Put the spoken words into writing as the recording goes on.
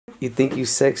You think you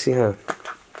sexy, huh?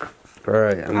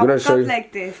 Alright, I'm gonna show you.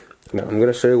 Like this. No, I'm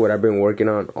gonna show you what I've been working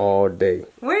on all day.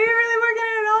 Were you really working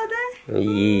on it all day?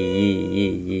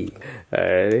 Yeah.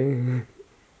 Alright.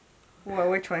 What?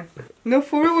 Which one? No,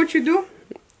 for real, what you do?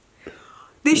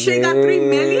 This shit got 3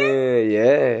 million?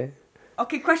 Yeah.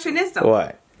 Okay, question is though.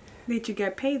 What? Did you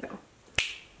get paid though?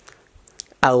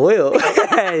 I will.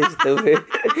 Stupid.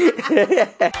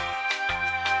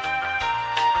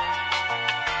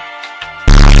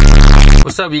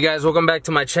 What's up, you guys? Welcome back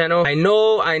to my channel. I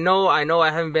know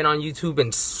I haven't been on YouTube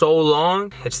in so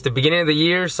long. It's the beginning of the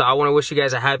year, so I want to wish you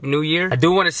guys a happy new year. I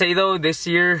do want to say though, this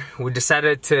year we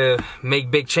decided to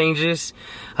make big changes.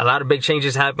 A lot of big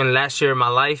changes happened last year in my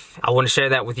life. I want to share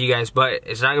that with you guys, but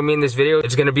it's not gonna be in this video.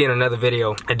 It's gonna be in another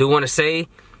video. I do want to say,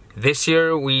 this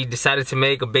year we decided to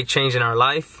make a big change in our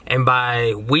life, and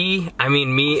by we, I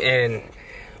mean me and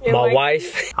my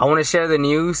wife. I want to share the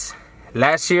news.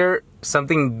 Last year,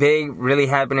 something big really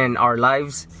happened in our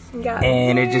lives,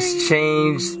 and it just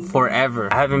changed forever.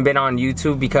 I haven't been on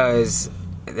YouTube because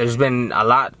there's been a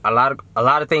lot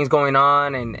of things going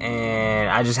on, and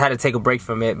I just had to take a break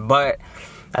from it. But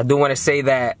I do want to say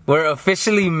that we're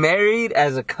officially married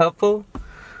as a couple.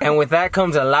 And with that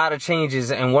comes a lot of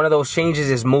changes, and one of those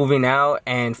changes is moving out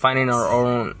and finding our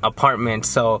own apartment.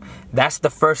 So that's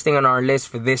the first thing on our list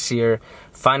for this year,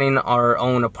 finding our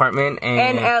own apartment.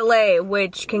 And in LA,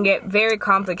 which can get very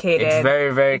complicated. It's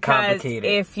very, very because complicated.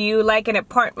 If you like an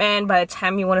apartment, by the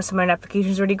time you want to submit an application,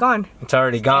 it's already gone. It's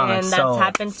already gone. And that's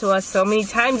happened to us so many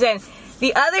times. And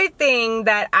the other thing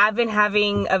that I've been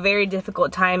having a very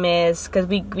difficult time is, because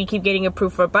we keep getting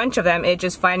approved for a bunch of them, it's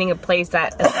just finding a place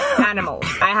that accepts animals.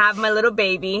 I have my little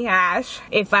baby, Ash.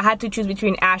 If I had to choose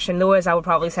between Ash and Lewis, I would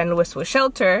probably send Lewis to a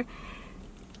shelter.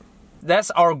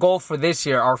 That's our goal for this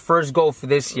year, our first goal for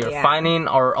this year, finding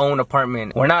our own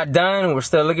apartment. We're not done, we're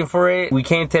still looking for it. We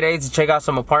came today to check out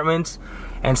some apartments,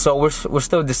 and so we're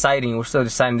still deciding.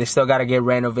 They still gotta get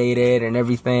renovated and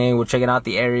everything. We're checking out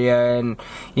the area and,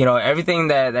 you know, everything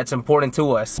that's important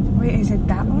to us. Wait, is it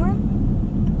that one?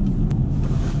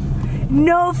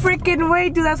 No freaking way,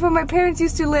 dude, that's where my parents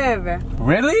used to live.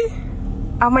 Really?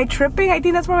 Am I tripping? I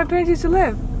think that's where my parents used to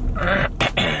live.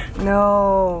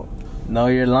 No. No,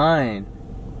 you're lying.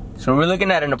 So we're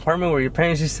looking at an apartment where your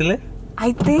parents used to live?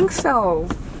 I think so.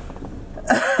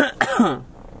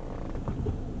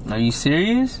 Are you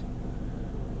serious?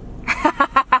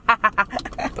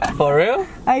 For real?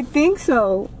 I think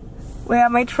so. Wait,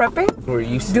 am I tripping? Where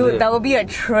you used to Dude, live? that would be a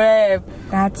trip.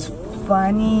 That's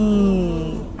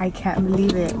funny. I can't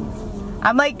believe it.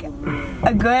 I'm like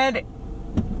a good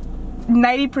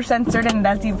 90% certain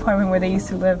that's the apartment where they used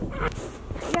to live.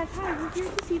 Yes, hi, we're here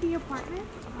to see the apartment.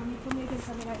 You told me you can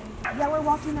tell me that. Yeah, we're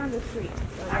walking down the street.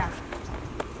 So yeah.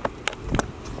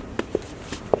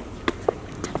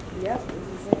 Yep, this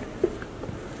is it.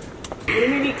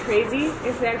 Wouldn't it be crazy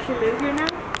if we actually live here now?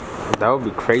 That would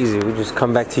be crazy. We just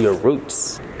come back to your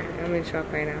roots. I'm in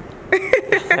shock right now.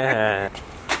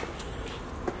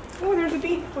 Oh, there's a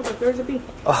bee. Hold up, there's a bee.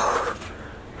 Oh.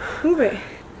 Move it.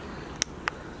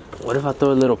 What if I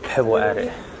throw a little pebble at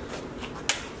it?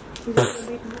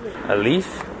 A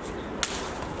leaf?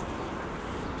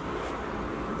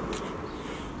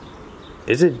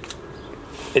 Is it?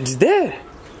 It's there.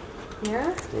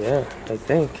 Yeah? Yeah, I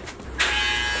think.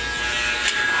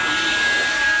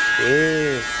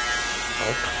 Yeah.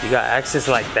 Oh, you got access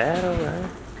like that?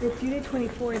 Alright. It's due to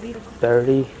 24,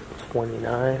 30,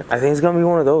 29. I think it's gonna be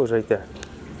one of those right there.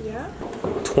 Yeah?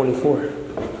 24.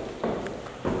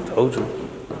 Told you.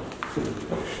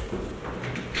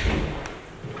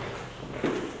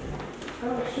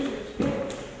 Oh, shoot.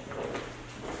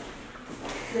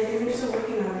 They're still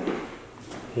working on it.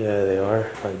 Yeah, they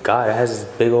are. My God, it has this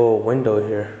big old window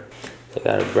here. They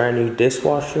got a brand new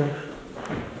dishwasher.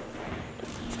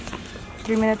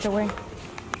 3 minutes away.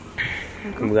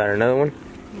 We got another one.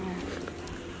 Yeah.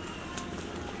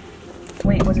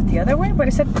 Wait, was it the other way? But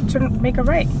it said turn, make a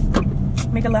right.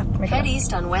 Make a left. Make a Head left.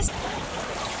 east on West.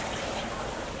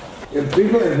 El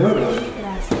pico de nuevo.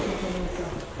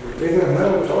 El pico de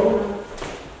nuevo todo.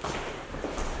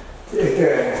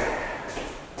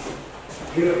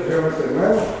 Quiero este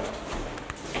nuevo.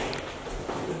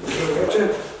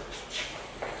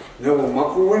 Nuevo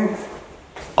microwave.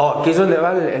 Oh, aquí es donde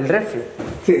va el refri.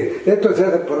 Sí, esto se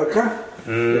hace por acá.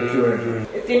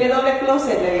 Tiene doble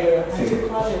closet, le digo.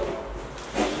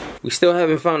 We still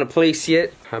haven't found a place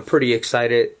yet. I'm pretty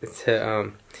excited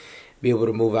to be able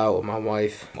to move out with my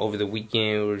wife. Over the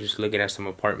weekend, we were just looking at some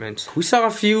apartments. We saw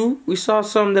a few. We saw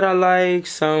some that I like,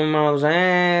 some I was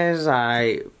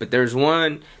but there's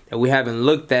one that we haven't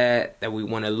looked at that we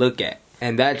want to look at.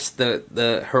 and that's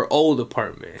her old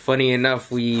apartment. Funny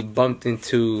enough, we bumped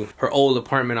into her old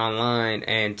apartment online,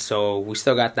 and so we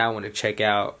still got that one to check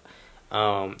out.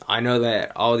 I know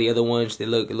that all the other ones, they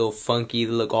look a little funky,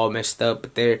 they look all messed up,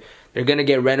 but they're gonna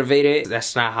get renovated.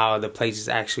 That's not how the place is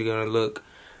actually gonna look,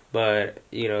 but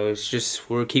you know, it's just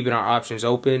we're keeping our options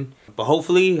open. But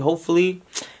hopefully,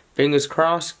 fingers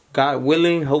crossed, God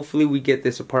willing, hopefully we get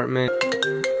this apartment.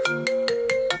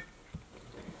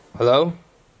 Hello?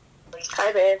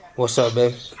 Hi, babe. What's up,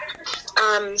 babe?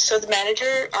 So the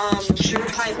manager, she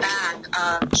replied back.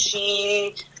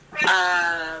 She,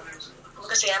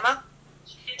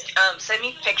 sent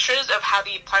me pictures of how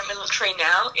the apartment looks right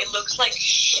now. It looks like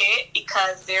shit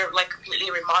because they're like completely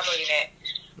remodeling it.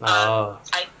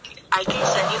 I can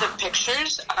send you the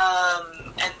pictures.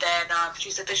 And then she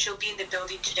said that she'll be in the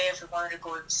building today if we wanted to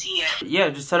go and see it. Yeah,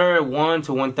 just tell her at 1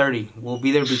 to 1:30. We'll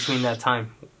be there between that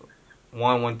time.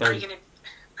 1:30. Are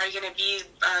you gonna be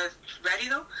ready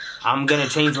though? I'm gonna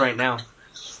change right now.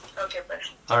 Okay, but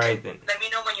Alright then. let me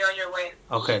know when you're on your way.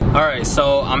 Okay. Alright,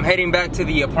 so I'm heading back to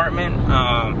the apartment.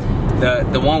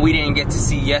 The one we didn't get to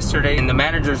see yesterday, and the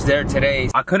manager's there today.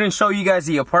 I couldn't show you guys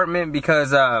the apartment because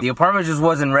the apartment just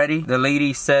wasn't ready. The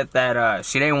lady said that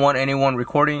she didn't want anyone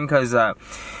recording because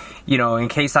you know, in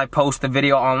case I post the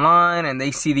video online and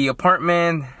they see the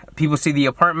apartment, people see the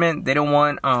apartment, they don't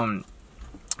want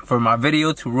for my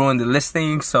video to ruin the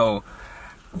listing. So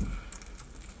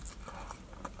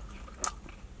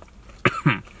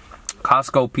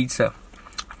Costco pizza,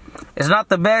 it's not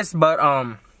the best, but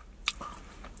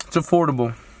it's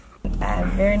affordable.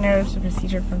 I'm very nervous for the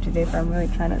procedure from today, but I'm really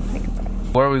trying to think about it.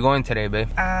 Where are we going today, babe?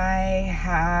 I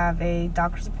have a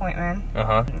doctor's appointment,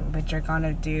 but you're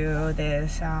gonna do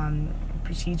this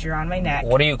procedure on my neck.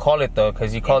 What do you call it though?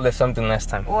 Because you called it something last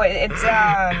time. Well, it's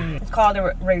called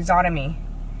a rhizotomy,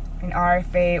 an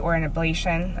RFA or an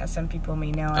ablation, as some people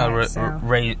may know it.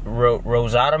 Rhizotomy.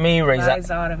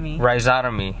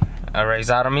 A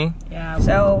rhizotomy? Yeah.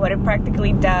 So what it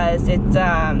practically does, it's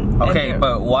okay,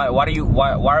 but why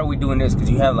are we doing this? Because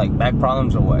you have like back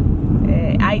problems or what?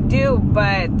 I do,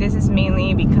 but this is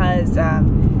mainly because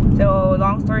so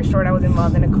long story short, I was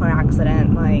involved in a car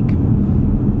accident like it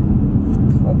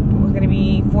was gonna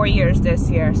be 4 years this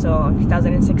year, so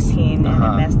 2016, and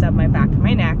it messed up my back and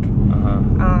my neck.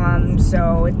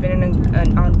 So it's been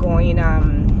an ongoing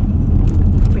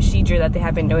procedure that they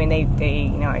have been doing. They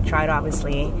you know, I tried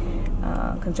obviously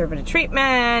conservative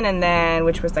treatment, and then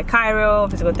which was like chiro,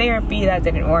 physical therapy, that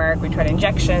didn't work. We tried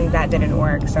injections, that didn't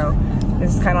work. So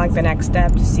this is kind of like the next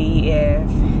step to see if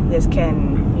this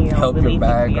can, you know, help your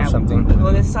back or something.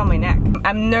 Well, this is on my neck.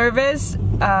 I'm nervous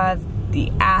of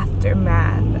the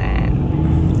aftermath,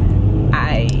 and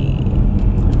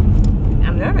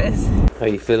I'm nervous. How are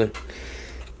you feeling?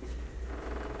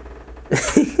 I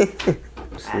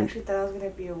actually thought I was gonna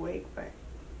be awake, but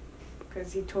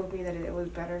because he told me that it was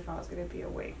better if I was gonna be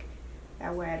awake.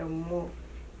 That way I don't move.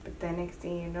 But then next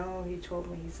thing you know, he told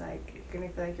me, he's like, "You're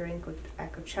gonna feel like you're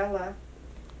at Coachella."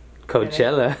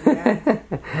 Coachella.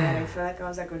 And I feel like I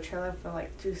was at Coachella for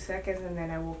like 2 seconds, and then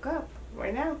I woke up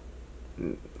right now.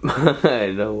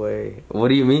 No way. What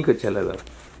do you mean Coachella though?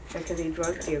 Because he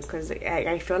drugged you. Because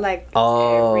I feel like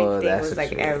everything was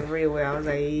like everywhere. I was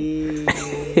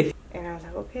like, and I was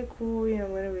like, okay, cool. You know,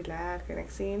 I'm gonna relax. And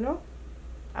next thing you know,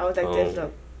 I was like this.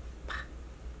 Look,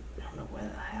 I don't know where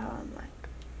the hell I'm like.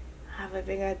 Have I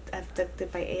been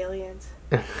abducted by aliens?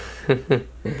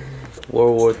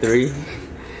 World War III.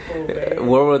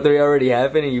 World War III already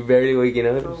happened, and you barely waking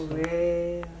up. Oh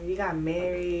man, you got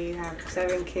married, have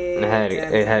 7 kids.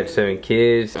 It had 7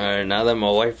 kids. Alright, now that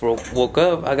my wife woke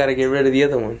up, I gotta get rid of the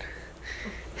other one.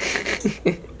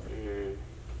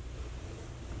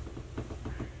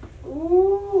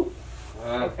 Ooh,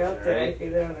 I felt it. I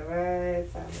feel it on the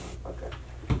right side, motherfucker.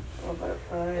 I'm about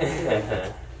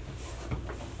to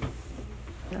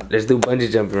Let's do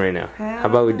bungee jumping right now. How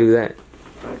about we do that?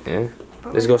 Yeah.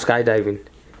 Let's go skydiving.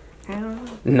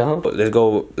 No. Let's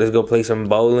go play some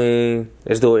bowling.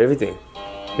 Let's do everything.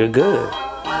 You're good.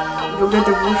 Go get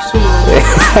the roof soon.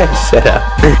 Shut up.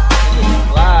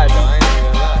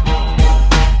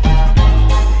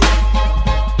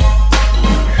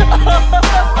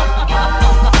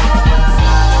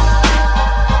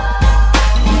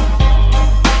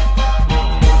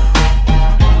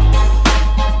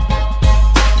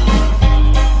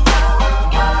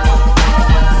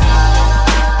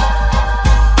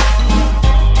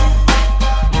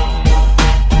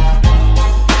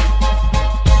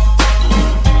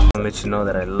 Let you know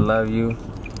that I love you,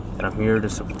 that I'm here to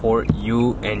support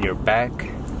you and your back.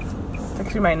 It's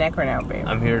actually my neck right now, babe.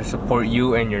 I'm here to support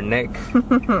you and your neck.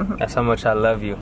 That's how much I love you.